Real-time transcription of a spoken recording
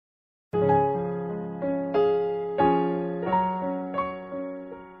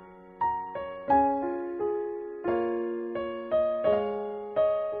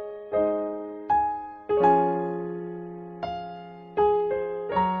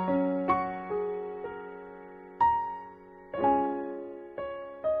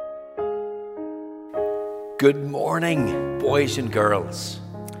Good morning, boys and girls.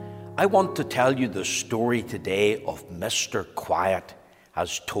 I want to tell you the story today of Mr. Quiet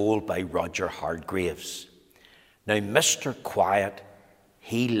as told by Roger Hargreaves. Now, Mr. Quiet,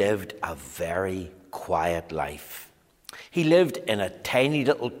 he lived a very quiet life. He lived in a tiny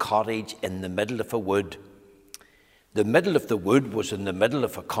little cottage in the middle of a wood. The middle of the wood was in the middle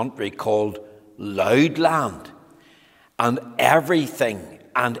of a country called Loudland. And everything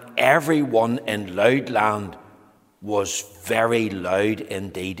and everyone in Loudland was very loud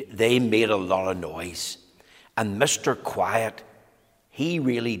indeed. They made a lot of noise. And Mr. Quiet, he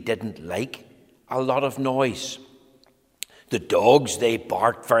really didn't like a lot of noise. The dogs, they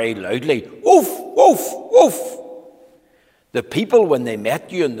barked very loudly. Woof, woof, woof. The people, when they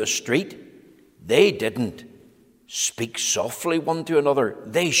met you in the street, they didn't speak softly one to another.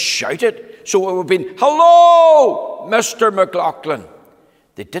 They shouted. So it would have been, "Hello, Mr. McLaughlin."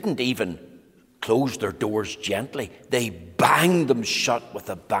 They didn't even close their doors gently. They banged them shut with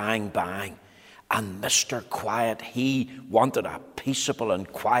a bang, bang. And Mr. Quiet, he wanted a peaceable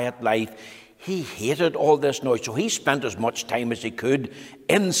and quiet life. He hated all this noise, so he spent as much time as he could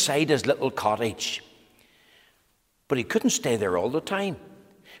inside his little cottage. But he couldn't stay there all the time,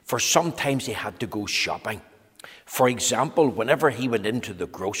 for sometimes he had to go shopping. For example, whenever he went into the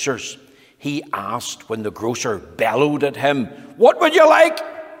grocer's, he asked, when the grocer bellowed at him, "What would you like?"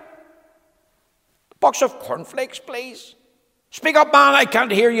 "A box of cornflakes, please." "Speak up, man, I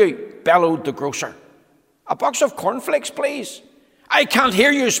can't hear you," bellowed the grocer. "A box of cornflakes, please." "I can't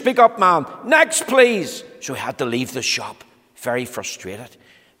hear you, speak up, man. Next, please." So he had to leave the shop, very frustrated.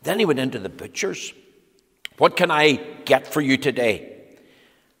 Then he went into the butcher's. "What can I get for you today?"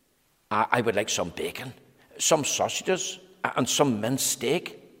 I would like some bacon, some sausages, and some minced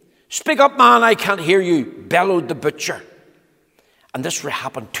steak." "Speak up, man, I can't hear you," bellowed the butcher. And this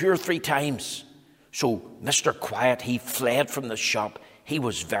happened 2 or 3 times. So Mr. Quiet, he fled from the shop. He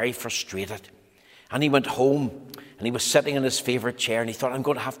was very frustrated. And he went home, and he was sitting in his favourite chair, and he thought, "I'm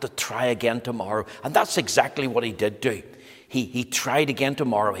going to have to try again tomorrow." And that's exactly what he did do. He tried again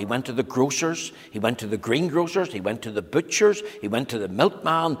tomorrow. He went to the grocer's, he went to the greengrocer's, he went to the butcher's, he went to the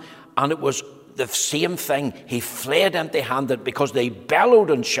milkman, and it was the same thing. He fled empty-handed because they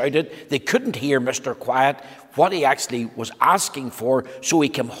bellowed and shouted. They couldn't hear Mr. Quiet, what he actually was asking for, so he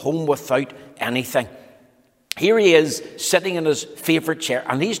came home without anything. Here he is, sitting in his favourite chair,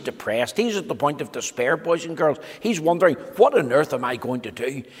 and he's depressed. He's at the point of despair, boys and girls. He's wondering, what on earth am I going to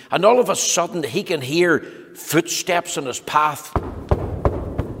do? And all of a sudden, he can hear footsteps in his path.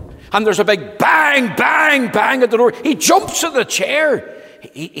 And there's a big bang, bang, bang at the door. He jumps to the chair.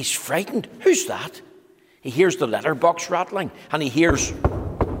 He's frightened. Who's that? He hears the letterbox rattling, and he hears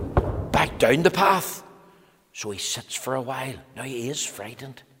back down the path. So he sits for a while. Now he is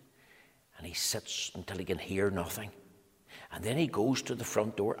frightened. And he sits until he can hear nothing. And then he goes to the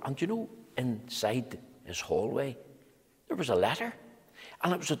front door. And you know, inside his hallway, there was a letter.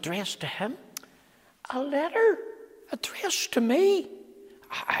 And it was addressed to him. A letter addressed to me.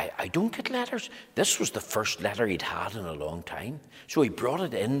 I don't get letters. This was the first letter he'd had in a long time. So he brought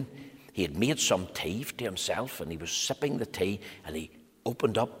it in. He had made some tea to himself, and he was sipping the tea, and he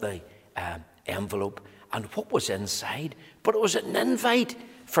opened up the envelope. And what was inside? But it was an invite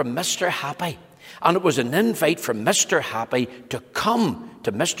from Mr. Happy. And it was an invite from Mr. Happy to come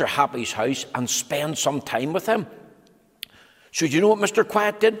to Mr. Happy's house and spend some time with him. So do you know what Mr.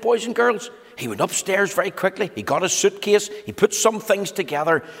 Quiet did, boys and girls? He went upstairs very quickly. He got his suitcase. He put some things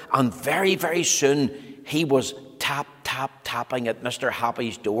together. And very, very soon, he was tapping at Mr.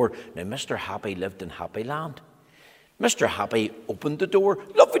 Happy's door. Now, Mr. Happy lived in Happyland. Mr. Happy opened the door.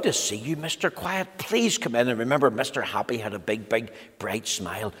 "Lovely to see you, Mr. Quiet. Please come in." And remember, Mr. Happy had a big, big, bright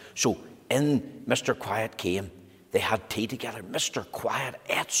smile. So in Mr. Quiet came. They had tea together. Mr. Quiet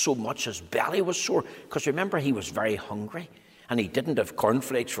ate so much his belly was sore. Because remember, he was very hungry. And he didn't have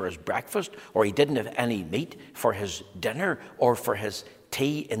cornflakes for his breakfast, or he didn't have any meat for his dinner, or for his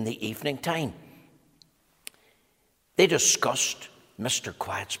tea in the evening time. They discussed Mr.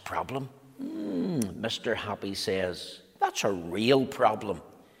 Quiet's problem. Mr. Happy says, "That's a real problem.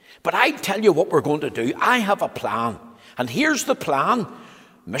 But I tell you what we're going to do. I have a plan. And here's the plan.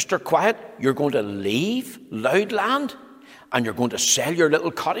 Mr. Quiet, you're going to leave Loudland, and you're going to sell your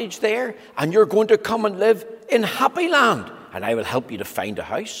little cottage there, and you're going to come and live in Happyland. And I will help you to find a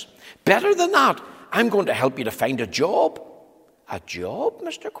house. Better than that, I'm going to help you to find a job." "A job?"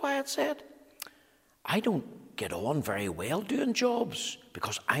 Mr. Quiet said. "I don't get on very well doing jobs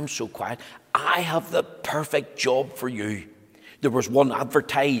because I'm so quiet. I have the perfect job for you. There was one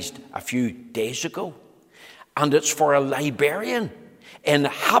advertised a few days ago, and it's for a librarian in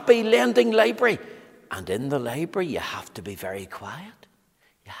Happy Lending Library. And in the library, you have to be very quiet.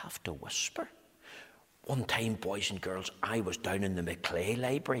 You have to whisper. One time, boys and girls, I was down in the Maclay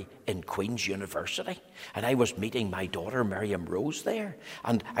Library in Queen's University, and I was meeting my daughter, Miriam Rose, there.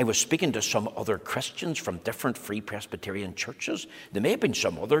 And I was speaking to some other Christians from different Free Presbyterian churches. There may have been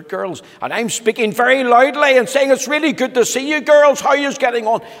some other girls, and I'm speaking very loudly and saying, it's really good to see you girls. How are you getting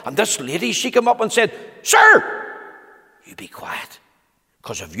on? And this lady, she came up and said, sir, you be quiet,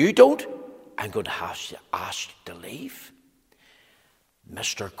 because if you don't, I'm going to have to ask you to leave.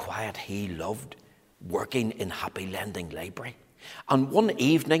 Mr. Quiet, he loved working in Happy Landing Library. And one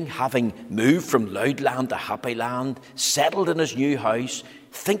evening, having moved from Loudland to Happy Land, settled in his new house,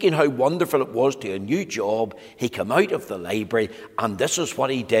 thinking how wonderful it was to a new job, he came out of the library, and this is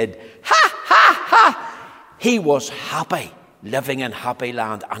what he did. Ha, ha, ha! He was happy living in Happy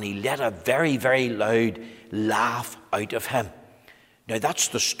Land, and he let a very, very loud laugh out of him. Now, that's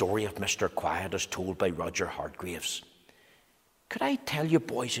the story of Mr. Quiet as told by Roger Hargreaves. Could I tell you,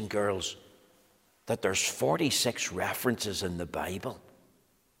 boys and girls, that there's 46 references in the Bible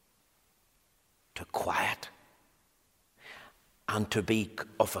to quiet and to be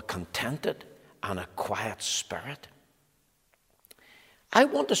of a contented and a quiet spirit? I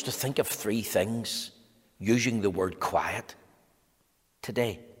want us to think of 3 things using the word quiet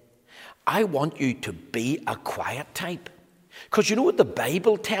today. I want you to be a quiet type, because you know what the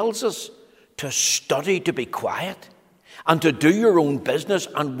Bible tells us? To study to be quiet, and to do your own business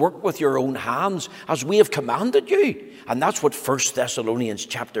and work with your own hands as we have commanded you. And that's what 1 Thessalonians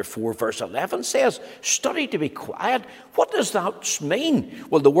chapter 4 verse 11 says. Study to be quiet. What does that mean?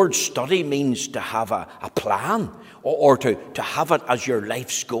 Well, the word study means to have a plan, or to have it as your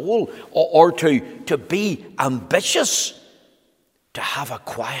life's goal, or to be ambitious, to have a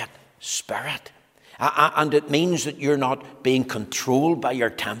quiet spirit. And it means that you're not being controlled by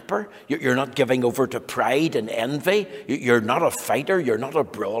your temper. You're not giving over to pride and envy. You're not a fighter. You're not a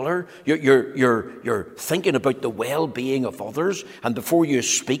brawler. You're thinking about the well-being of others. And before you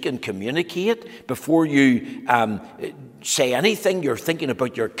speak and communicate, before you say anything, you're thinking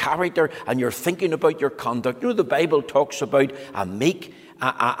about your character and you're thinking about your conduct. You know, the Bible talks about a meek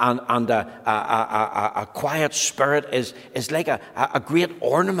and a quiet spirit is like a great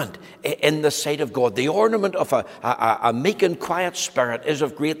ornament in the sight of God. The ornament of a meek and quiet spirit is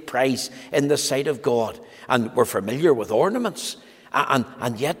of great price in the sight of God. And we're familiar with ornaments.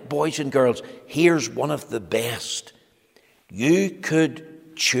 And yet, boys and girls, here's one of the best. You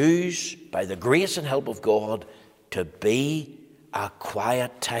could choose, by the grace and help of God, to be a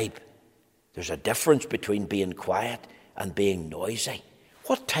quiet type. There's a difference between being quiet and being noisy.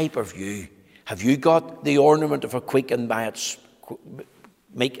 What type are you? Have you got the ornament of a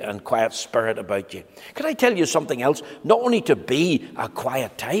meek and quiet spirit about you? Can I tell you something else? Not only to be a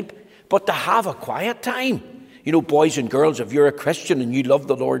quiet type, but to have a quiet time. You know, boys and girls, if you're a Christian and you love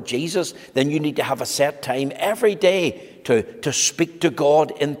the Lord Jesus, then you need to have a set time every day to speak to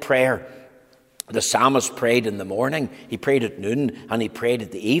God in prayer. The psalmist prayed in the morning, he prayed at noon, and he prayed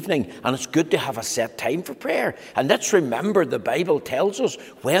at the evening. And it's good to have a set time for prayer. And let's remember, the Bible tells us,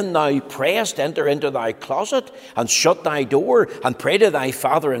 when thou prayest, enter into thy closet, and shut thy door, and pray to thy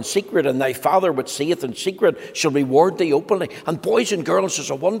Father in secret, and thy Father which seeth in secret shall reward thee openly. And boys and girls, it's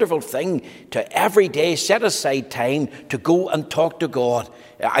a wonderful thing to every day set aside time to go and talk to God.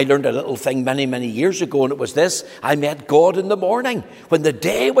 I learned a little thing many, many years ago, and it was this. I met God in the morning when the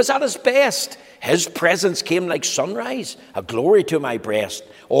day was at its best. His presence came like sunrise, a glory to my breast.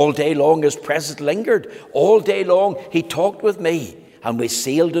 All day long his presence lingered. All day long he talked with me, and we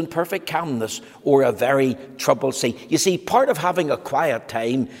sailed in perfect calmness o'er a very troubled sea. You see, part of having a quiet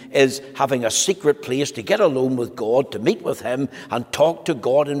time is having a secret place to get alone with God, to meet with him and talk to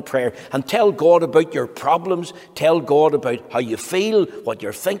God in prayer and tell God about your problems, tell God about how you feel, what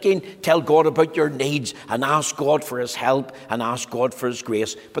you're thinking, tell God about your needs and ask God for his help and ask God for his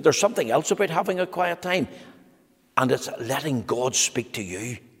grace. But there's something else about having a quiet time, and it's letting God speak to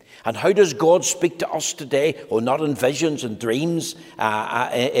you. And how does God speak to us today? Oh, not in visions and dreams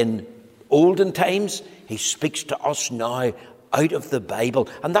in olden times. He speaks to us now out of the Bible.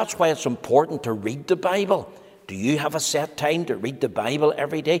 And that's why it's important to read the Bible. Do you have a set time to read the Bible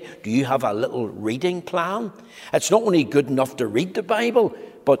every day? Do you have a little reading plan? It's not only good enough to read the Bible,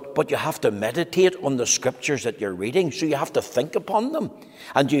 but you have to meditate on the scriptures that you're reading. So you have to think upon them.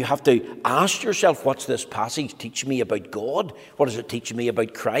 And you have to ask yourself, what's this passage teaching me about God? What is it teaching me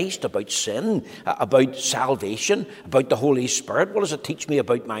about Christ, about sin, about salvation, about the Holy Spirit? What does it teach me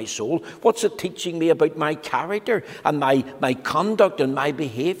about my soul? What's it teaching me about my character and my conduct and my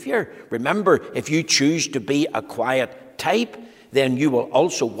behavior? Remember, if you choose to be a quiet type, then you will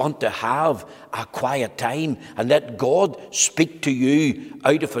also want to have a quiet time and let God speak to you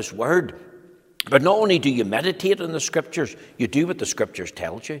out of his word. But not only do you meditate on the scriptures, you do what the scriptures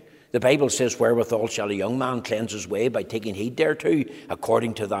tells you. The Bible says, wherewithal shall a young man cleanse his way? By taking heed thereto,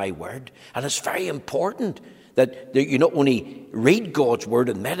 according to thy word. And it's very important that you not only read God's word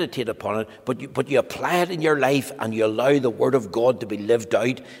and meditate upon it, but you apply it in your life and you allow the word of God to be lived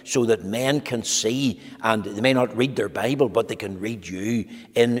out so that men can see, and they may not read their Bible, but they can read you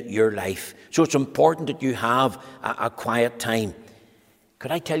in your life. So it's important that you have a quiet time.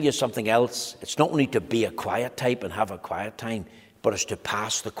 Could I tell you something else? It's not only to be a quiet type and have a quiet time, but it's to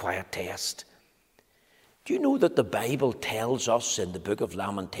pass the quiet test. Do you know that the Bible tells us in the book of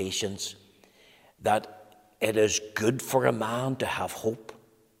Lamentations that it is good for a man to have hope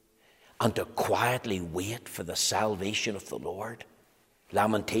and to quietly wait for the salvation of the Lord?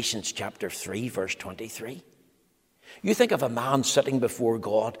 Lamentations chapter 3, verse 23. You think of a man sitting before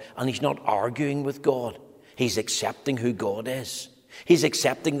God and he's not arguing with God. He's accepting who God is. He's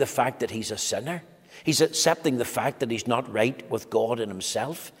accepting the fact that he's a sinner. He's accepting the fact that he's not right with God in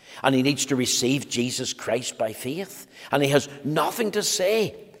himself, and he needs to receive Jesus Christ by faith, and he has nothing to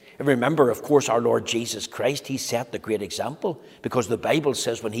say. Remember, of course, our Lord Jesus Christ, he set the great example, because the Bible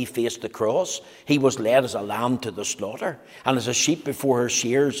says when he faced the cross, he was led as a lamb to the slaughter, and as a sheep before her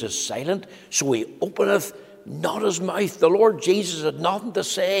shears is silent, so he openeth not his mouth. The Lord Jesus had nothing to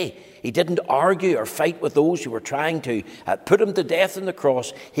say. He didn't argue or fight with those who were trying to put him to death on the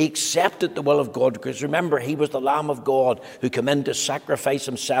cross. He accepted the will of God, because remember, he was the Lamb of God who came in to sacrifice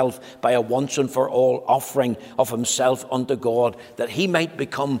himself by a once and for all offering of himself unto God, that he might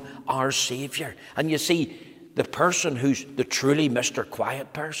become our Saviour. And you see, the person who's the truly Mr.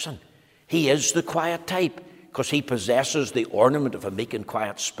 Quiet person, he is the quiet type, because he possesses the ornament of a meek and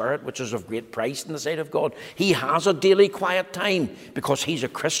quiet spirit, which is of great price in the sight of God. He has a daily quiet time because he's a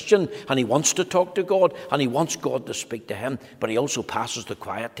Christian and he wants to talk to God and he wants God to speak to him, but he also passes the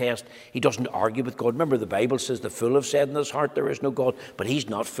quiet test. He doesn't argue with God. Remember, the Bible says the fool have said in his heart there is no God, but he's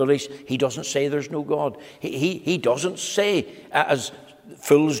not foolish. He doesn't say there's no God. He doesn't say, as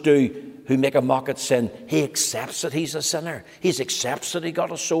fools do, who make a mock at sin. He accepts that he's a sinner. He accepts that he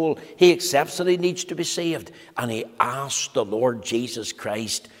got a soul. He accepts that he needs to be saved. And he asks the Lord Jesus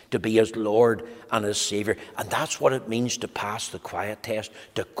Christ to be his Lord and his Saviour. And that's what it means to pass the quiet test,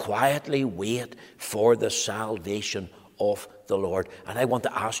 to quietly wait for the salvation of the Lord. And I want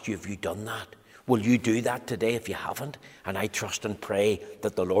to ask you, have you done that? Will you do that today if you haven't? And I trust and pray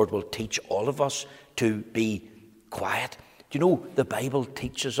that the Lord will teach all of us to be quiet. Do you know, the Bible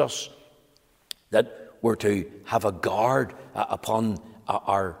teaches us that we're to have a guard upon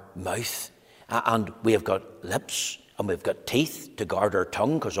our mouth. And we have got lips and we've got teeth to guard our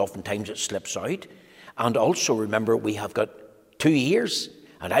tongue, because oftentimes it slips out. And also remember, we have got 2 ears.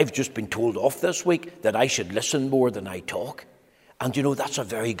 And I've just been told off this week that I should listen more than I talk. And you know, that's a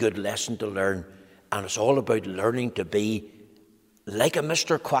very good lesson to learn. And it's all about learning to be like a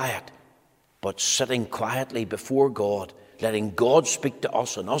Mr. Quiet, but sitting quietly before God, letting God speak to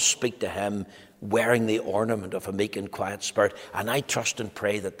us and us speak to him, wearing the ornament of a meek and quiet spirit. And I trust and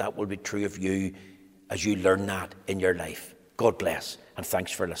pray that that will be true of you as you learn that in your life. God bless, and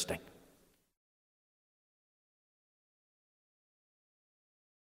thanks for listening.